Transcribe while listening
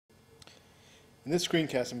In this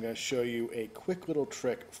screencast, I'm going to show you a quick little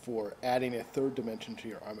trick for adding a third dimension to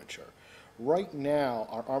your armature. Right now,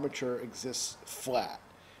 our armature exists flat.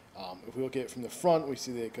 If we look at it from the front, we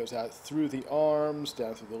see that it goes out through the arms,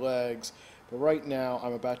 down through the legs. But right now,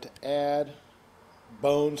 I'm about to add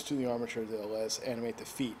bones to the armature that will let us animate the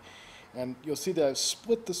feet. And you'll see that I've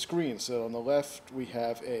split the screen. So on the left, we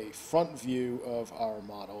have a front view of our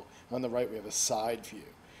model. On the right, we have a side view.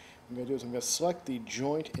 What I'm going to do is I'm going to select the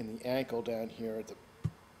joint in the ankle down here at the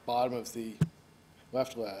bottom of the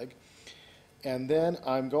left leg. And then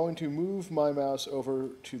I'm going to move my mouse over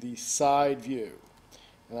to the side view.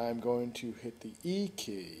 And I'm going to hit the E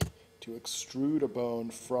key to extrude a bone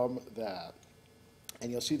from that. And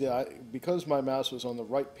you'll see that because my mouse was on the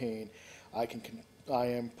right pane, I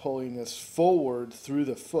am pulling this forward through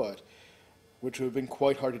the foot, which would have been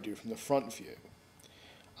quite hard to do from the front view.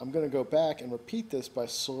 I'm going to go back and repeat this by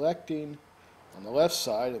selecting on the left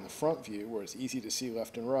side in the front view, where it's easy to see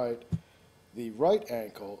left and right, the right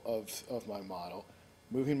ankle of my model.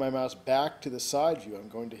 Moving my mouse back to the side view, I'm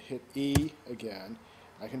going to hit E again.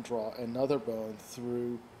 I can draw another bone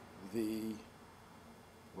through the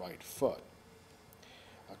right foot.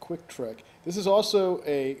 A quick trick. This is also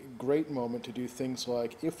a great moment to do things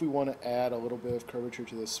like if we want to add a little bit of curvature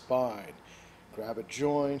to the spine. Grab a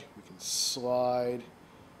joint, we can slide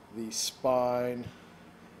the spine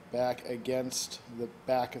back against the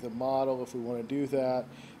back of the model if we want to do that,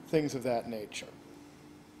 things of that nature.